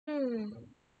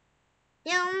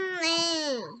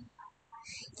Yummy.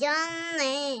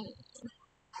 Yummy.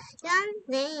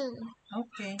 Yummy.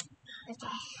 Okay.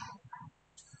 Okay.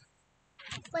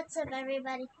 What's up,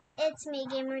 everybody? It's me,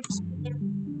 Gamer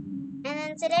Chicken. And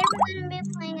then today we're gonna be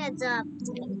playing Adopt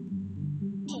Me.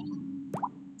 Okay.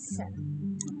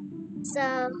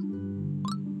 So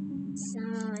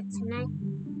tonight.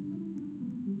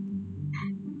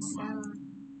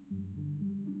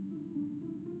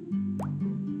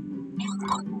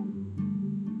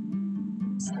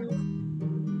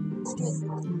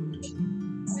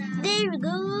 There we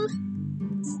go.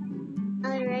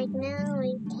 Alright, now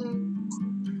we can.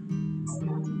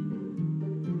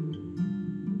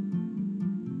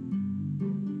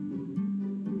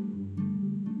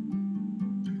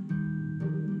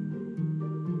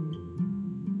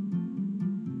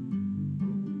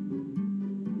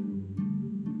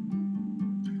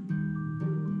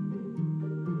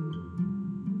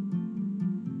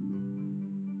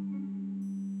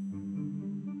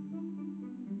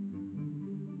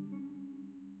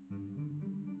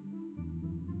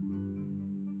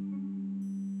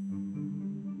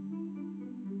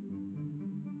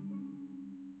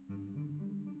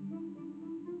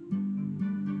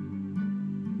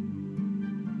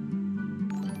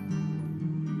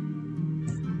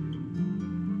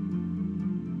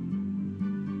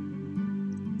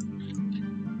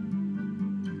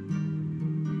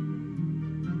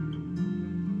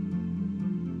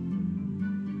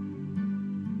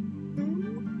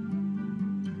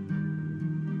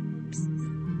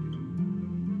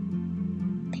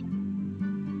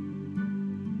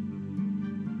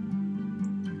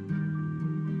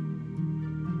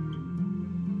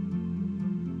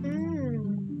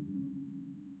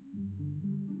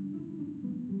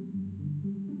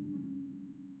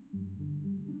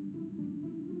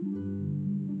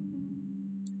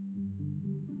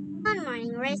 Good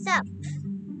morning, rise up.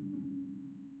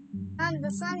 The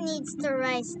sun needs to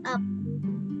rise up.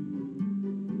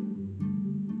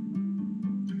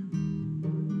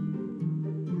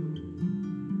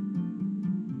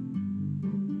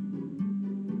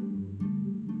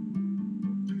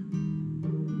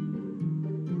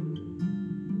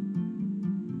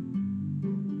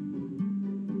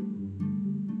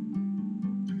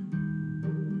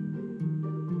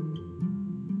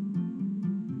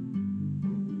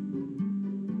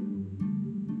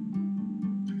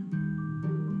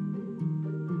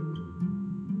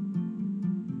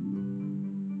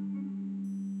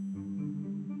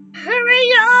 Hurry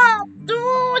up,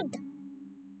 dude!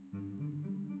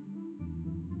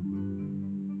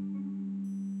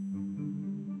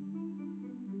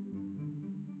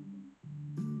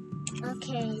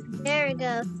 Okay, there we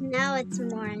go. Now it's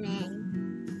morning.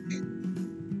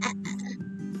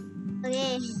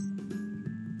 Okay.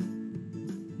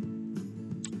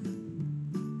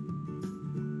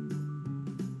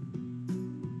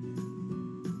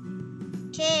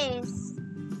 Okay.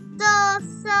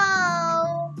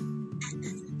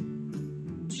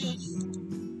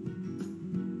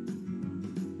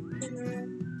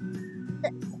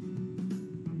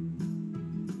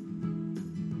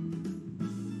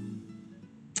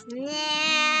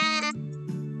 Nah.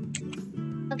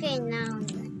 Okay, now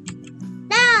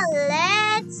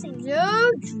let's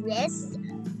go dress.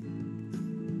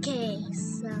 Okay,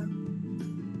 so.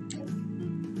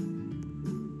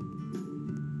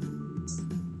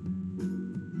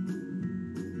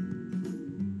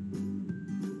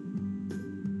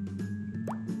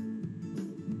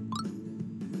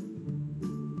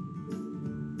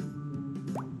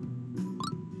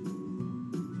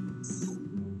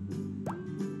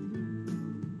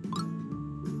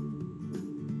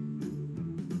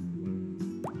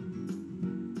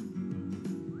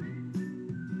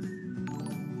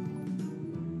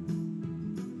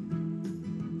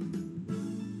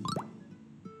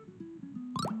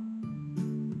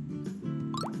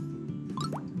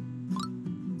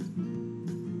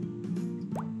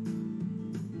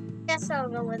 Guess I'll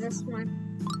go with this one.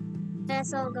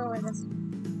 Guess I'll go with this one.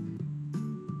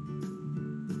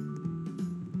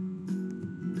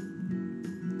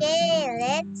 Okay,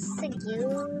 let's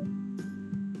go.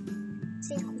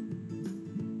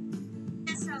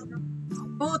 Guess I'll go.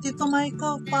 Oh, Tito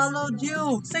Michael followed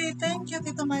you. Say thank you,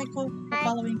 Tito Michael, for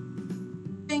following.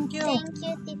 Thank you. Thank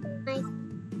you, Tito Michael.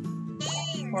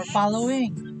 For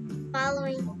following.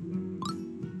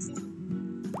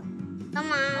 Come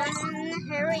on,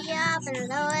 hurry up and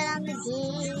load it on the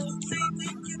game.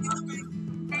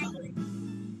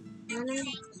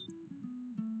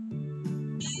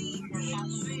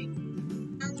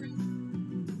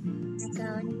 Let's go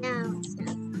now.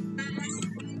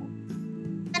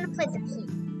 I'm gonna play the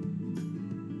game.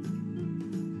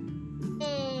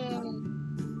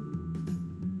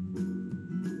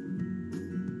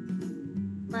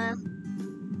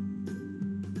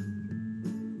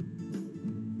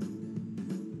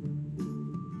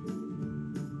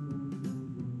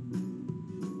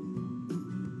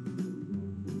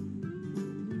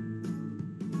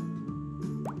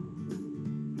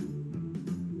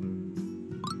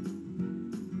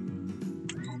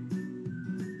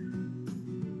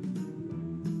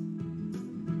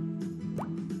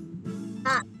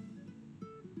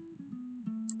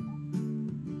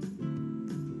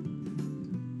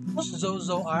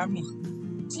 Zozo Army.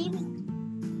 Chibi.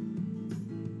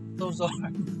 Zozo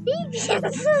Army. Zozo.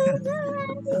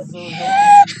 Zozo.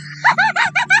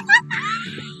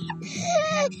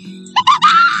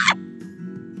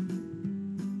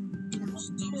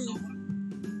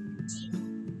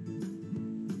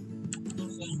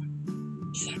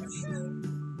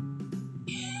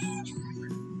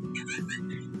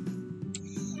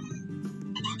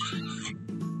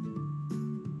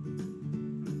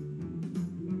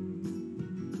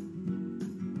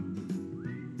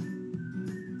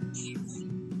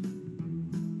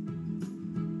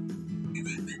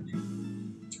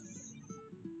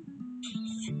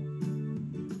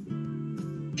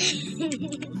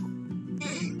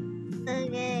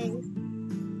 Okay.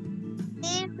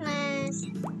 Steve must.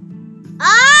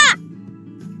 Ah!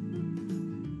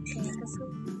 Okay, so.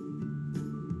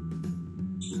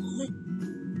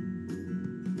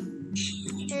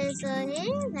 Okay, so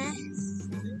here that's.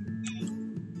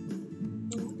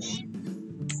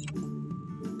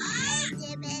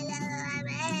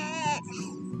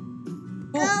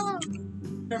 Oh, Go!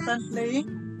 your friend playing?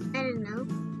 I don't know.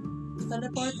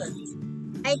 Teleported.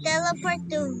 I teleport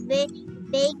to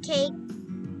BK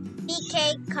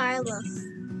Carlos.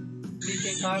 BK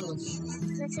Carlos.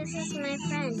 This is my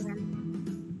friend.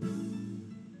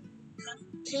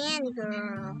 Candy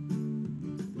girl.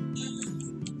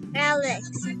 Alex,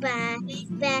 bad.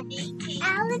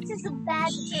 Alex is a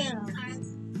bad girl.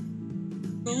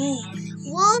 Oh,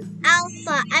 Wolf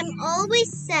Alpha. I'm always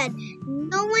sad.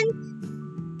 No one.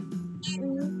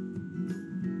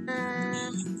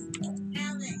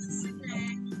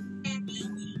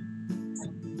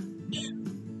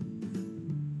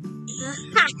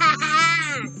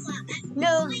 No.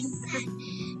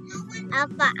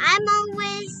 Alpha. I'm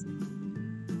always.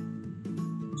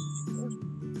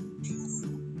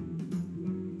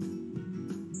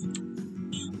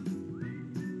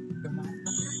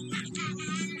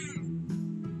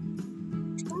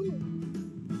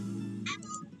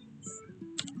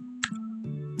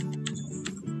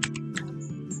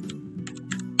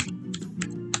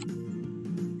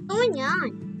 What's going on?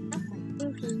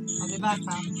 Okay. I'll be back,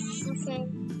 huh? Okay.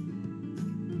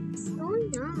 What's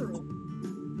going on?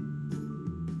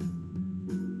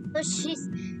 But she's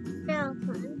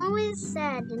Alpha. I'm always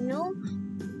sad. No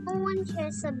one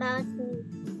cares about me.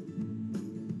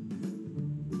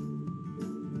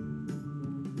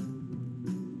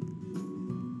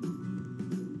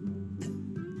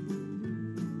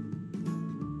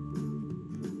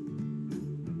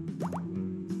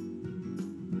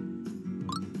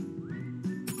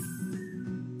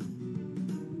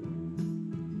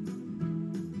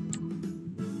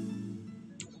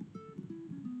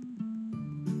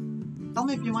 Tell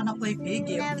me if you wanna play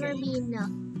Piggy, Never okay? be enough.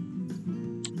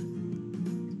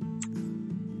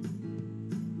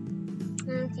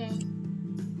 Okay.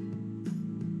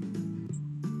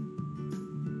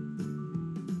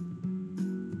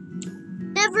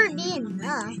 Never be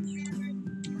enough.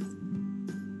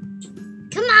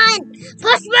 Come on!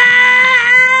 Push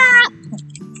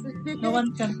me! No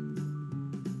one can.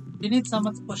 You need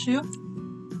someone to push you?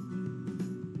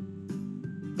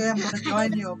 Okay, I'm gonna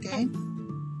join you, okay?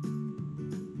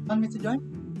 Want me to join?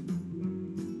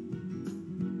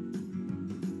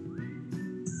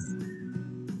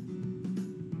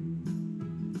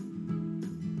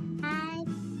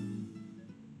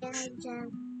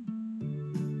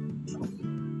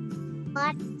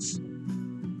 What?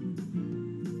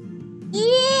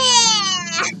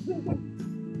 Yeah!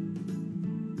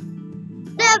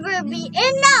 Never be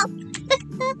enough!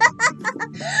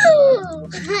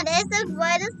 That's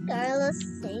what is Carlos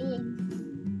saying.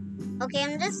 Okay,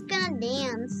 I'm just gonna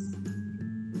dance.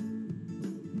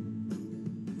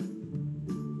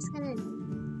 Just gonna.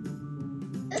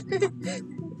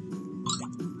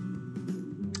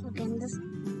 Okay,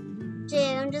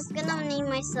 I'm just gonna name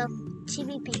myself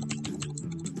Chibi Pink.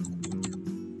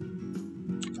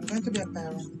 I'm going to be a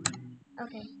parent.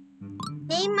 Okay.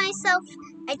 Name myself.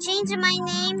 I changed my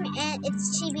name and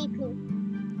it's Chibi Pink.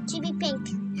 Chibi Pink.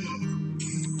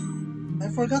 I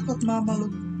forgot what Mama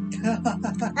looked. Yeah.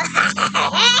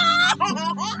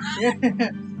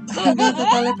 I'm going to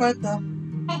teleport now.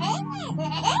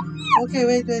 Okay,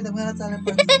 wait, I'm gonna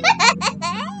teleport.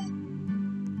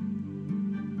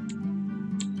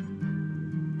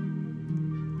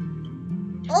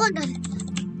 Oh, no.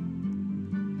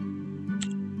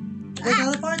 Okay,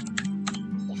 teleport?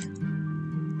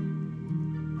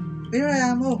 Here I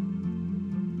am, oh.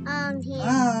 Here.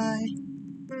 Hi.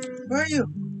 Where are you?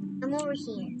 I'm over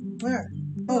here. Where?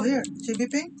 Oh, here. Chibi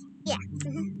Pink? Yeah.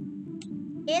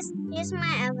 Here's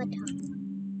my avatar.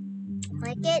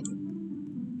 Like it.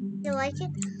 You like it?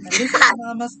 And this is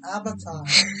Mama's avatar.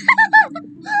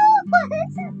 What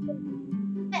is it?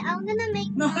 Wait, I'm gonna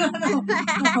make. No, no, no,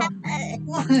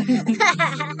 no.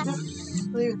 Just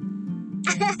leave.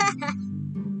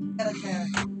 Get a chair.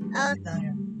 Oh, Sit down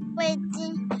here. wait.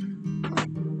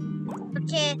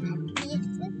 Okay.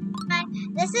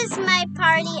 This is my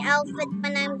party outfit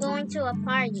when I'm going to a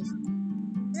party.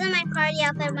 This is my party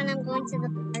outfit when I'm going to the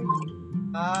party.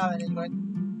 When you're going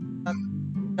to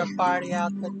your party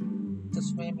outfit to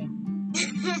swimming.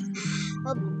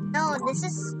 Oh, no, this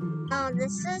is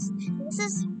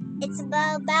it's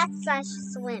about backslash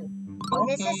swim.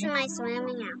 Okay. This is my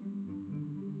swimming out.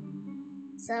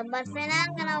 So, but for now,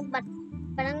 I'm gonna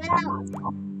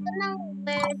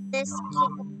wear this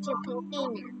cute pinky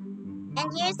now. And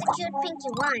here's the cute pinky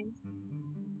one.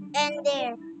 And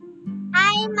there.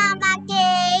 Hi, Mama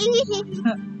Gay.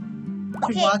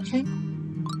 She's watching?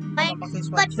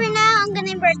 But for now, I'm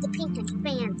gonna wear the pink and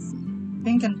fancy.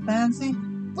 Pink and fancy?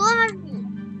 Glory.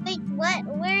 Wait, what?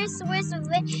 Where's the VK?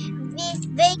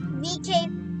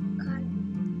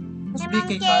 What's Hey, Mama VK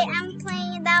Gay, card? I'm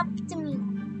playing Adopt Me.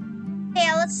 Okay,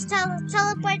 let's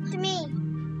teleport to me.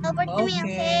 Teleport to me,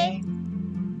 okay?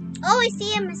 Oh, I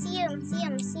see him.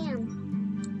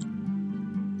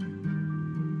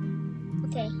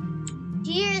 Okay.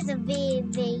 Here's a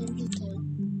VK.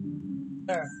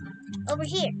 Where? Over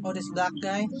here. Oh, this black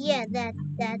guy? Yeah, that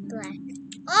black.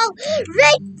 Oh,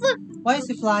 right foot. Why is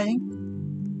he flying?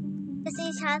 Because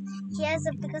he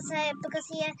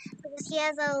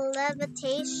has a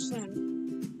levitation.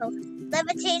 Oh,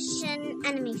 levitation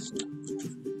animation.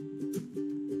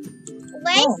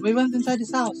 Wait. Oh, we went inside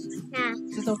his house. Yeah.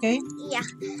 Is it okay? Yeah.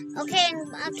 Okay. I'm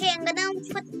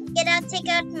gonna take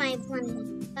out my plumbing.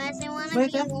 Guys, I wanna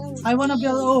Wait, be alone. I wanna be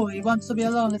alone. Oh, he wants to be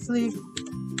alone. Let's leave.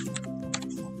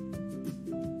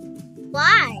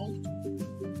 Why?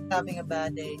 Having a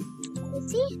bad day.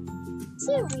 Is he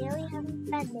really having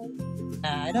a bad day?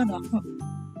 I don't know.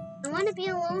 I wanna be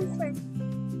alone for.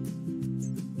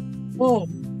 Oh,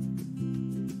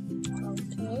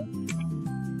 Okay.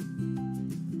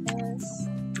 Yes.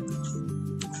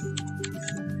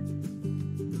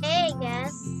 Hey,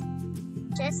 guys.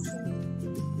 Jesse.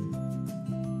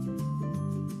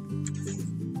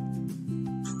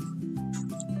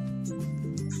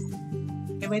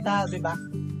 okay, wait, I'll be back.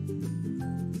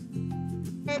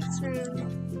 That's room.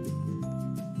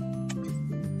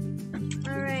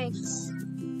 Alright.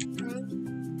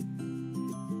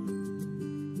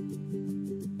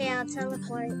 Okay, I'll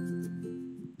teleport.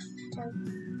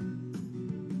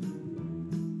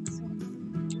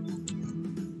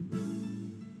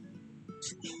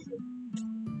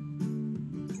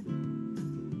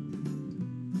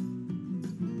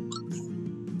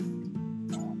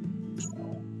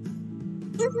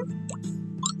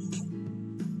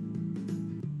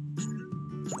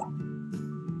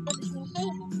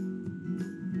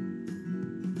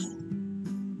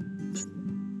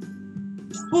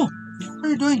 Oh, what are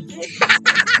you doing?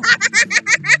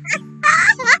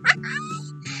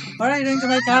 What are you doing to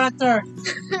my character?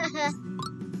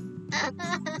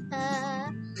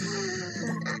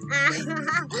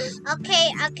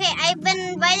 Okay, I've been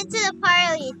invited to the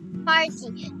party.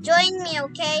 Join me,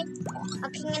 okay?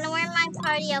 Okay, I'm gonna wear my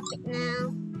party outfit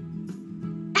now.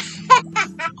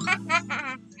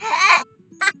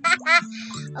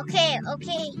 Okay.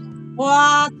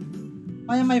 What?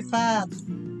 Why am I fat?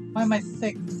 Why am I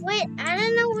sick? Wait, I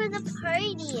don't know where the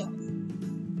party is.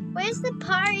 Where's the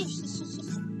party?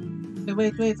 Okay,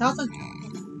 wait.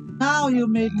 Now you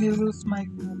made me lose my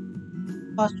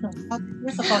costume.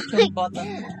 Where's the costume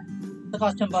button? The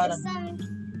costume button.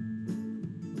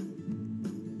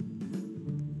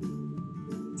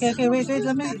 Okay, wait,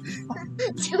 let me.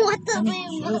 Do you want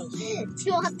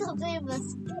to play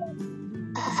bus?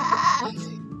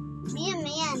 Be a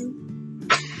man.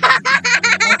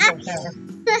 Also, hair.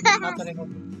 Not to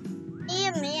remove. Be a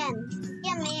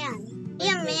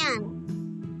man.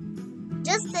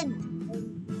 Just a.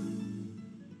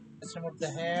 Let's remove the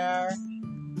hair.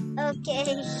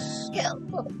 Okay.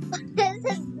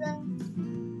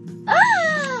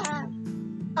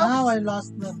 Now I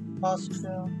lost the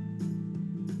costume.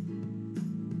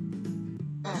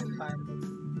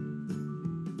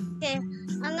 Okay,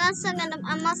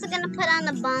 I'm also gonna put on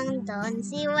a bundle and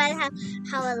see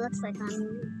how it looks like on me.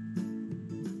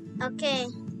 Okay,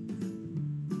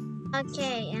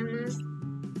 Emma.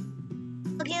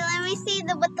 Okay, let me see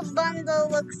what the bundle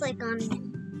looks like on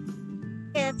me.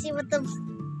 Okay, let's see what the.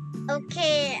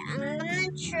 Okay, I'm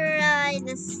gonna try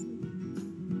this.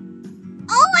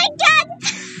 Oh my god!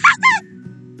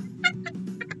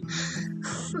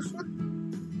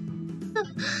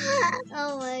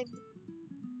 Oh my.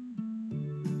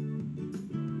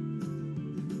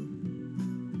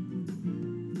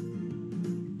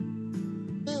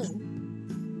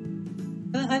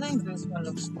 I think this one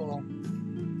looks cool.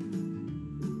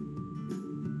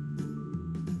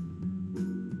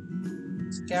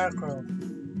 Scarecrow.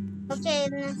 Okay,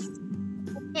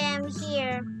 okay, I'm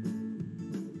here.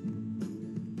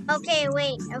 Okay,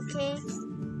 wait, okay.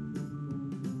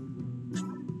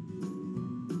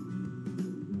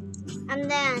 I'm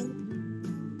done.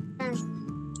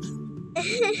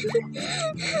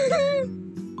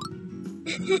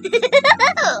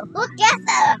 Look at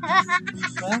them.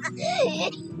 What?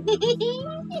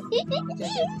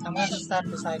 Okay. I'm gonna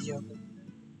stand beside you.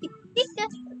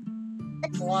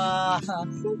 Wow.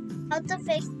 How to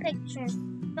fake picture?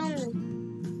 Show me.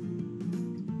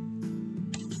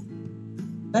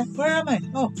 Where am I?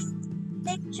 Oh.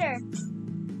 Picture.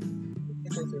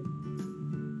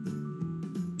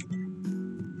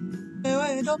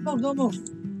 Wait, don't move, don't move.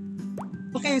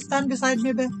 Okay, stand beside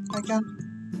me, babe. I can't.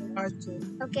 Hard to.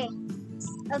 Okay.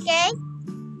 Okay.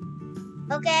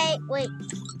 Okay. Wait.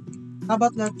 How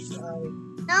about that?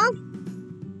 No.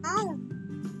 No.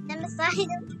 I'm beside him.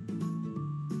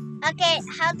 Okay.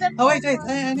 How to? Oh wait.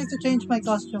 I need to change my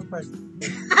costume first.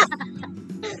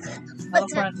 I'll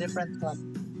What's for a different costume.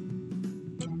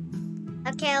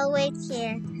 Okay, I'll wait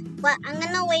here. But I'm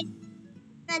gonna wait.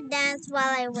 I'm gonna dance while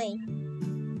I wait.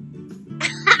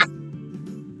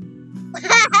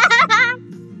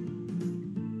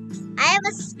 I have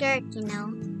a skirt, you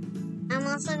know. I'm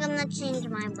also gonna change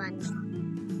my bundle.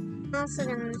 I'm also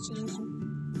gonna change.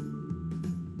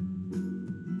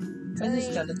 Where's the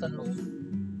skeleton look?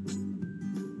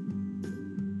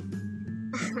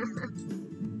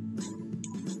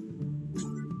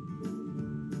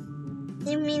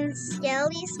 You mean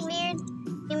Skelly's weird?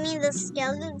 You mean the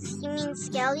Skelly? You mean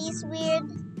Skelly's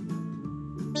weird?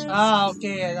 Ah,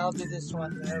 okay. I'll do this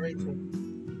one. Wait.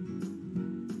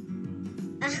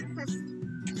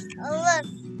 Oh look,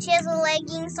 she has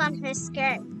leggings on her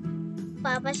skirt.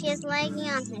 Papa, she has leggings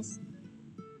on her.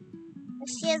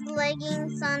 She has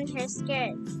leggings on her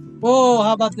skirt. Oh,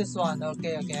 how about this one?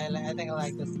 Okay. I think I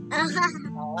like this. I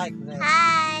like this.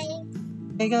 Hi.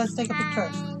 Okay, let's take a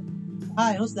picture.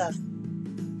 Hi, who's that?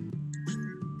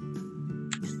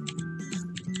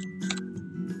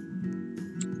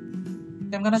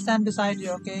 I'm gonna stand beside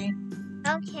you, okay?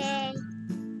 Okay.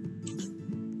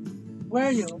 Where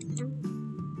are you?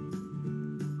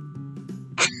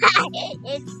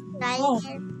 It's right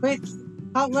here. Wait.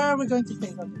 Where are we going to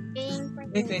take? Wait. I'm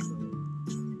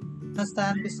gonna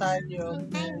stand beside you,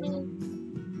 okay?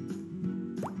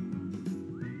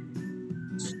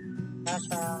 Dash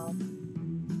out.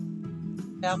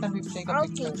 How can we take a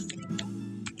picture?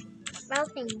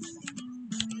 Routing.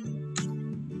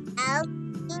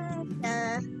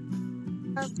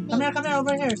 Come here,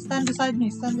 over here. Stand beside me.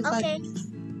 Stand beside me.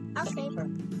 Okay.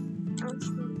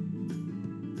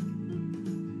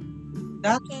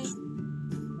 That? Okay.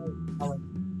 Oh, wait.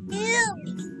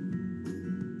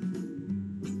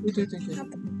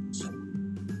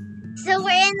 So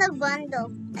we're in the bundle.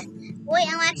 Wait,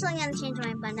 I'm actually gonna change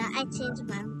my bundle. I changed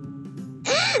my.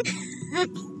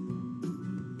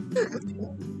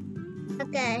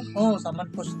 Okay. Oh, someone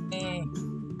pushed me.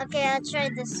 Okay, I'll try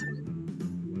this one.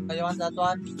 Oh, you want that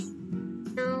one?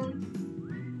 No.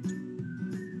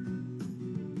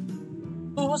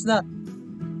 Who was that?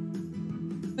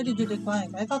 Why did you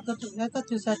decline? I thought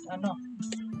you said no.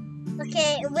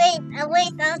 Okay, wait,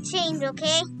 I'll change,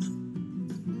 okay?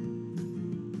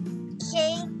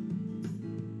 Okay.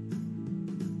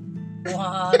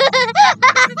 What?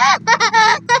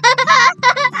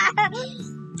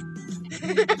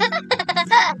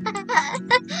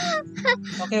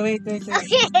 Okay, wait. Okay.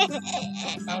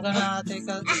 I'm gonna take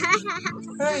a.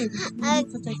 Hey, you need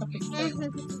to take a picture.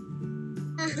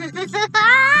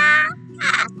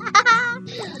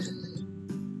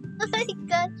 Oh my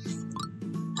god.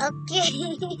 Okay.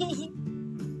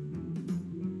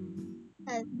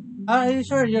 Are you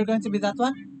sure you're going to be that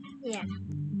one? Yeah.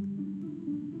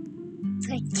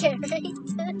 Picture right.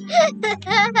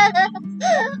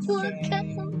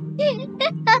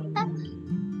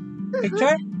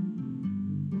 Picture?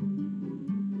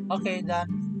 Okay, done.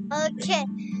 Okay.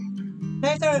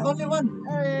 Later, only one.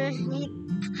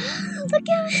 Look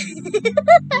at me.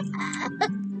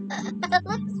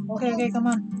 Okay, come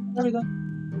on. There we go.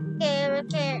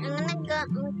 Okay. I'm gonna go.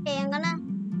 Okay, I'm gonna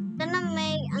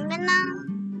make.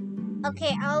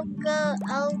 Okay, I'll go.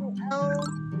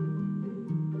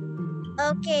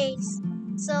 Okay,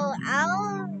 so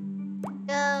I'll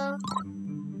go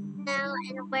now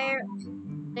and wear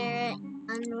it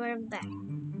and we're back.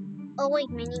 Oh wait,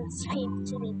 my name is Pete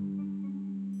today.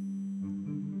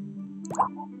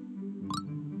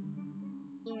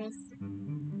 Yes.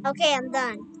 Okay, I'm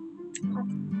done.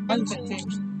 Oh, you can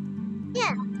change.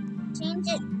 Yeah, change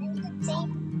it.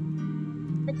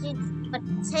 But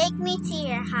take me to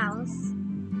your house.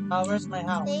 Where's my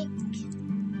house?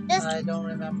 Just I don't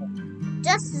remember.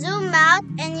 just zoom out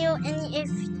and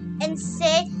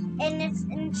say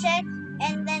and check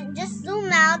and then just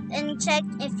zoom out and check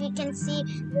if you can see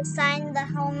the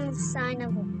home sign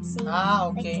of it. See?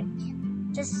 Okay.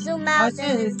 Just zoom out see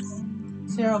it.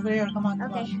 It's here over here. Come on.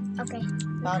 Okay. I'm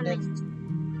Found it.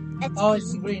 coming. It's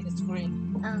It's green. It's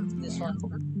green. Oh, This yeah. one.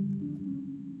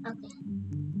 Okay.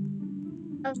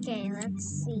 Okay, let's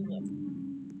see it.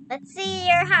 Let's see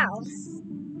your house.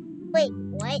 Wait,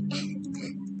 what?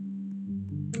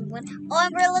 What? Oh,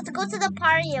 bro, let's go to the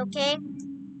party, okay?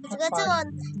 Let's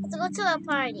go to a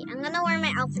party. I'm gonna wear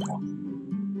my outfit.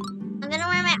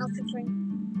 For you.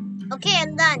 Okay,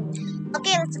 I'm done.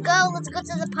 Okay, let's go. Let's go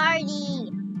to the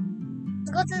party.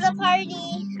 Let's go to the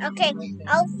party. Okay,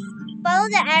 I'll follow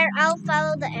the air. I'll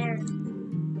follow the air.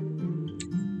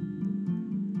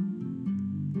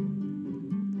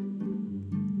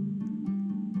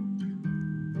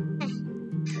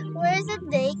 Where is it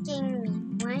taking me?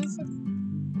 Why is it?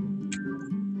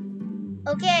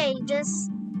 Okay,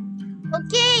 just.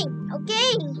 Okay.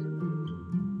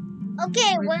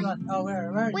 Okay, what? Oh,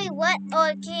 where? Wait, what?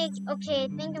 Oh, okay. I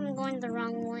think I'm going the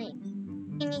wrong way.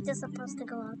 You need to supposed to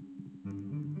go out.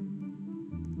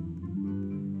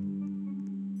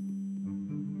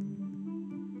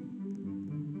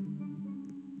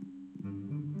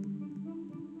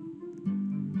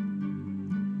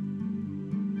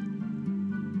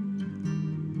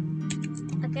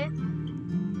 Okay.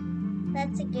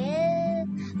 That's good.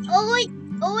 Oh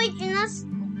wait, you're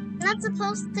not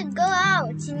supposed to go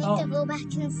out. You need to go back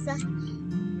inside.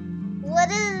 What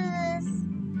is this?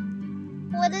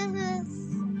 What is this?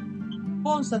 Who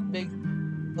owns that big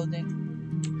building?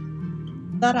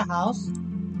 Is that a house?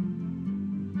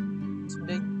 It's a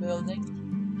big building.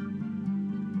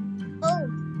 Oh,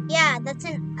 yeah, that's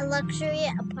a luxury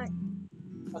apartment.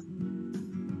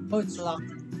 Oh, it's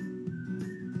locked.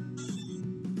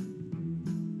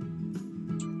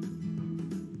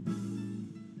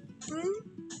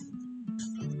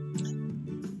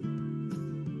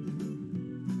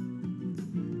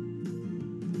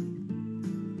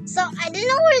 So I don't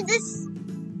know where this.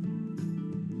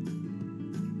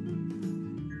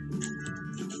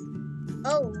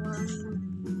 Oh,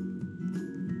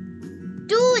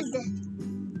 dude.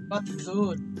 What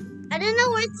dude? I don't know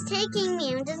where it's taking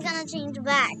me. I'm just gonna change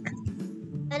back.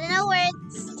 I don't know where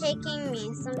it's taking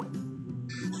me. So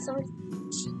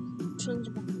change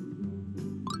back.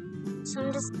 So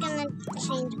I'm just gonna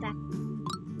change back.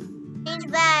 Change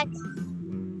back.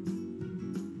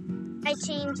 I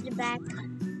changed back.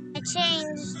 I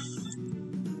changed.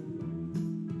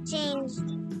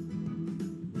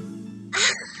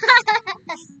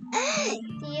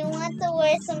 Do you want to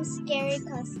wear some scary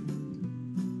costume?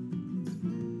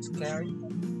 Scary?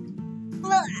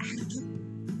 Well,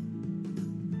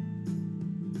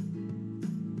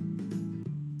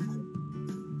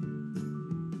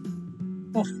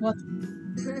 oh, what?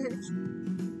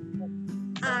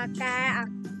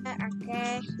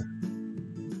 Okay.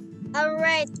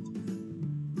 Alright.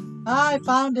 I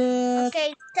found it.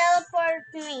 Okay, teleport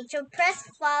me. So press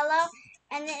follow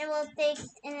and it will take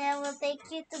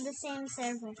you to the same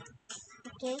server.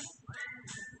 Okay?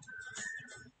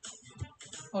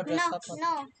 Oh, no.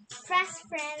 Press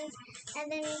friends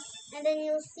and then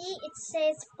you'll see it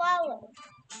says follow.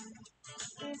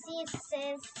 You see it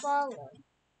says follow.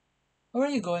 Where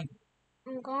are you going?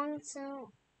 I'm going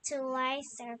to live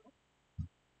server.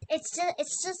 It's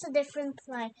just a different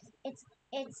flag. It's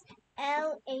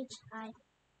LHI.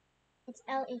 It's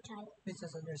LHI. It's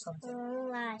just there's something.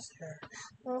 Live.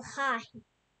 Hi.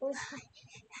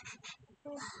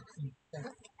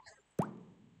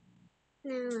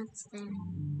 No, it's there.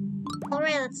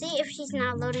 Alright, let's see if she's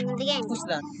not loading the game. Who's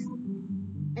that?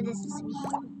 This is me.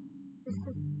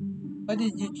 Why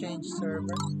did you change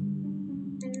servers?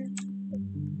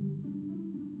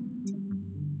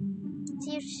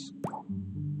 See if she...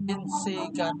 Didn't say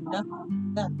Ganda.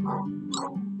 That.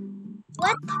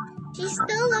 What? She's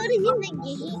still loading in the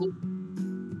game.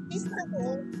 She's still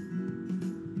loading.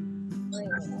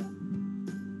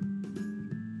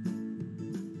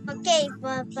 Okay,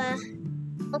 Papa.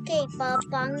 Okay,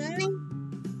 Papa.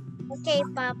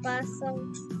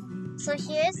 So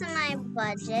here's my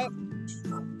budget.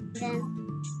 Then.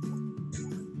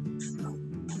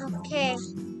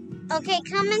 Okay,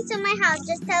 come into my house.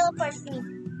 Just teleport me.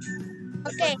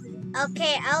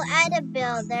 Okay, I'll add a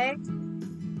builder.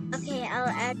 Okay, I'll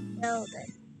add builder.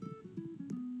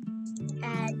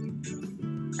 Add.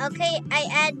 Okay, I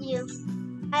add you.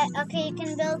 Okay, you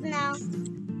can build now.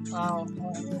 Oh,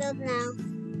 Build now.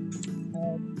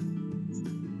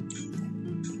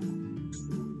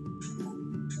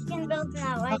 You can build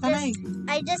now. how can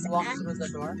I just walk through the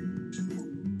door?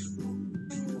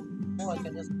 Oh, I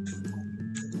can just.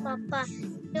 Papa,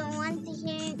 don't want to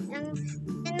hear. I'm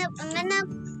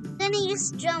gonna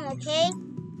use drum, okay?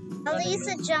 I'll Gonna use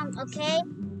a use- drum, okay?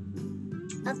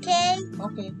 Okay.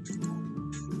 Okay.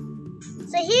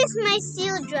 So here's my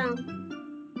steel drum.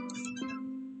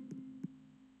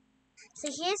 So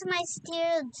here's my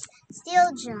steel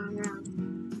drum.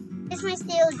 Here's my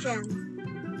steel drum.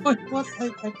 Oh, what? I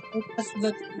pressed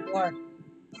the door.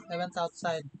 I went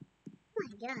outside. Oh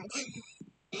my god.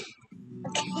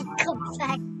 Okay, go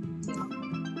back.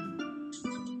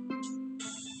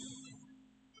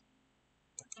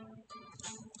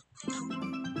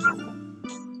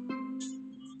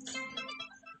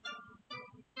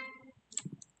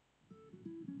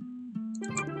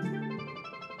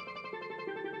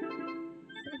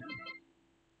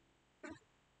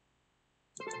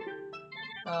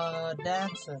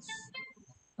 Dances.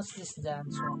 What's this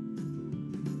dance one?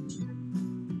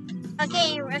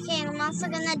 Okay, I'm also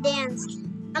gonna dance.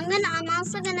 I'm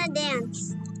also gonna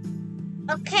dance.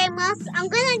 Okay, I'm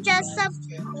gonna dress up.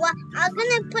 I'm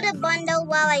gonna put a bundle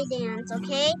while I dance.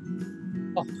 Okay?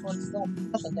 Oh, what's that?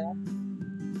 That's a dance.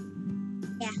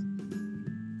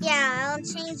 Yeah, I'll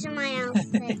change my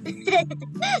outfit.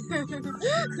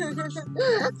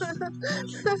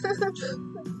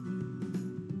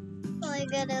 Oh my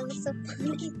god, that looks so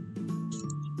funny.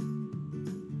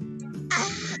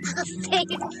 I'll save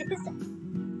this.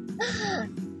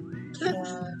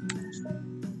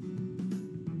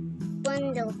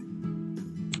 Bundle.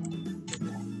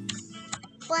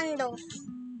 Bundle.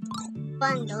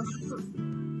 Bundle.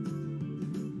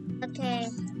 Okay.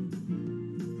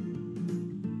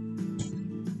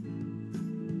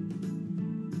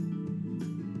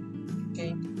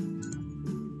 Okay.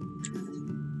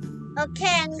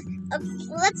 Okay,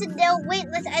 let's wait.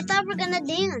 I thought we're gonna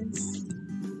dance.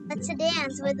 Let's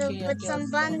dance with Okay, I some guess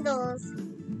so. bundles.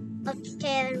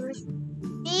 Okay, 3,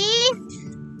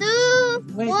 2,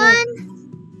 Wait, 1.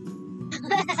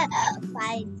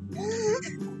 Fight.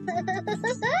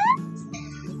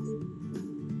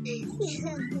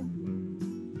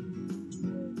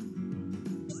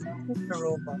 Where's the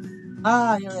robot?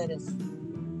 Ah, here it is.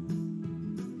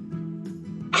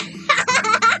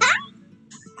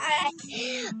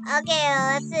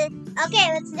 Alright. Okay,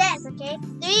 let's dance, okay?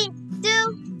 3, 2,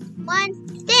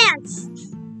 1, dance!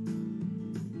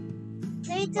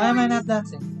 3, 2, Why am I 1. not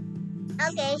dancing?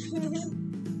 Okay.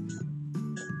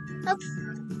 Oh.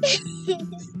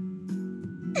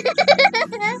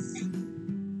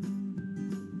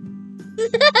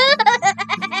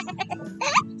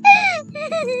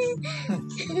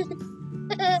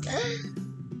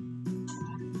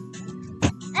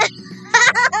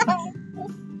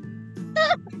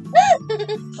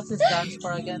 What's this dance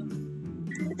for again?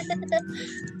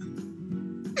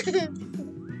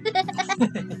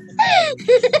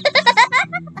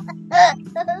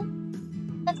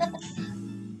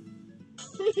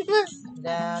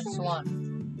 Dance one.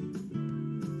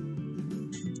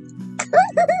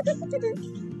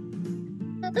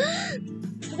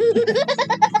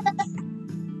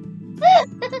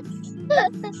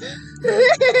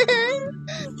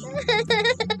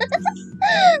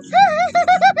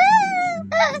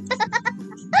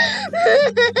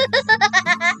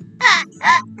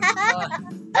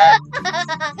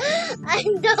 I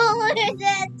know where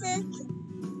that is.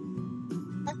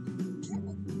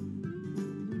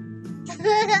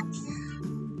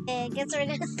 Okay, I guess we're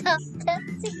gonna stop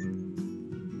dancing.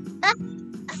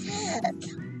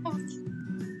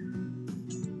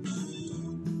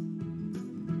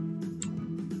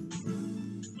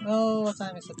 Oh, what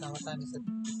time is it now? What time is it?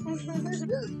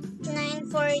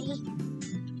 9:40.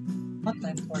 What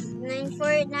time for?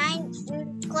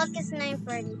 9:49. Clock is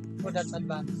 9:40. Oh, that's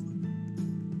advanced.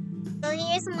 So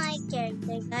here's my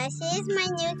character, guys. Here's my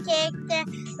new character,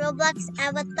 Roblox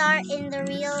avatar in the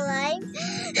real life.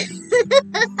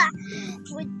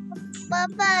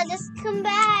 Papa, just come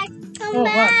back. Come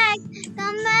back.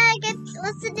 Come back.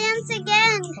 Let's dance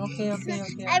again. Okay.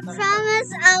 I promise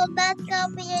I'll not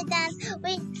copy your dance.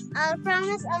 Wait, I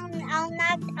promise I'll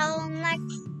not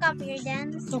copy your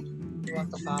dance. You want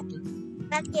to copy?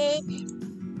 Okay.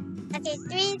 Okay,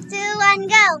 3, 2, 1,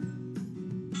 go.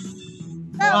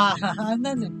 Go. Wow, I'm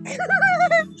dancing.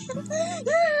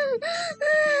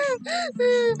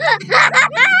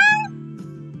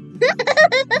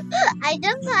 I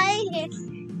don't like it.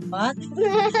 What?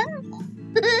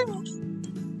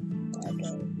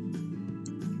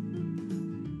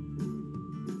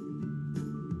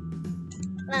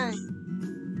 Ah.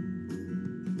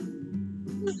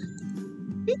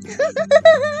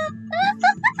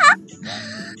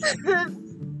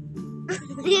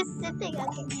 He's sitting.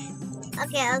 Okay.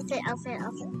 Okay, I'll sit.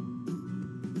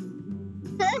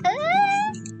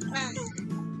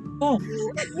 Oh,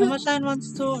 Mama-san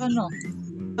wants to,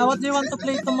 what do you want to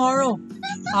play tomorrow?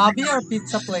 Hobby or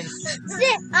pizza place?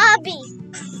 Sit, Abby.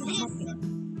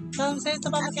 Say to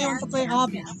Mama Okay, you want to play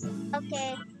hobby.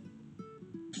 Okay.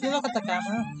 You look at the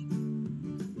camera.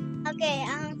 Okay.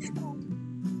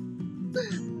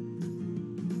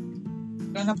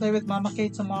 Gonna play with Mama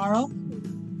Kate tomorrow?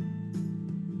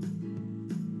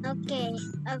 Okay.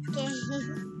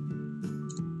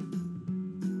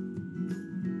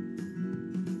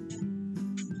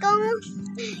 Kung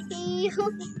you,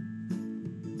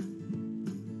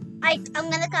 I'm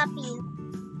gonna copy you.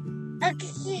 Okay.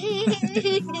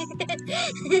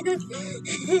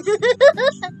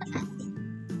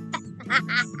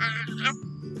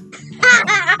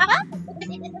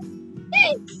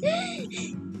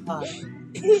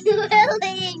 We're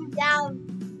laying down.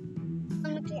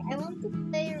 Okay, I want to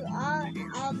play all.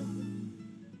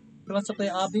 You want to play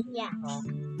hobby? Yeah. Oh.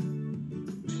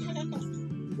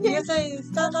 You say,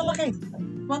 tell Mama Kate.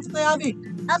 Want to play hobby?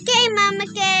 Okay, Mama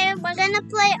K, we're gonna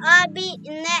play Obby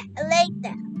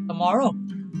later. Tomorrow?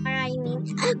 I mean,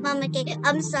 Mama K,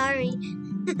 I'm sorry.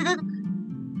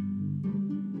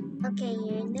 Okay,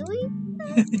 you're doing.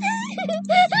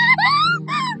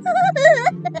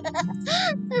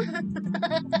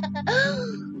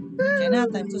 Okay na,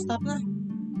 time to stop na.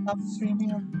 Stop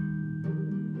streaming.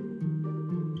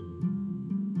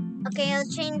 Okay, I'll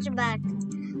change back.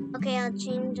 Okay,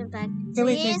 Okay,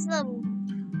 wait. Here's the.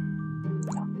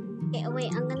 Okay,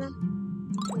 wait, I'm gonna.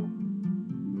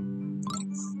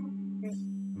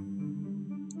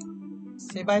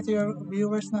 Say bye to your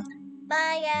viewers na.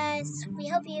 Bye, guys. We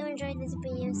hope you enjoyed this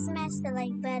video. Smash the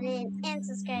like button and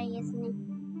subscribe. Yes,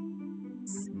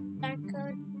 Dark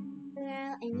Code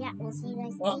Girl. And yeah, we'll see you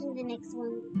guys in the next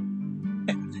one.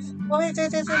 Wait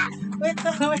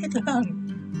lang.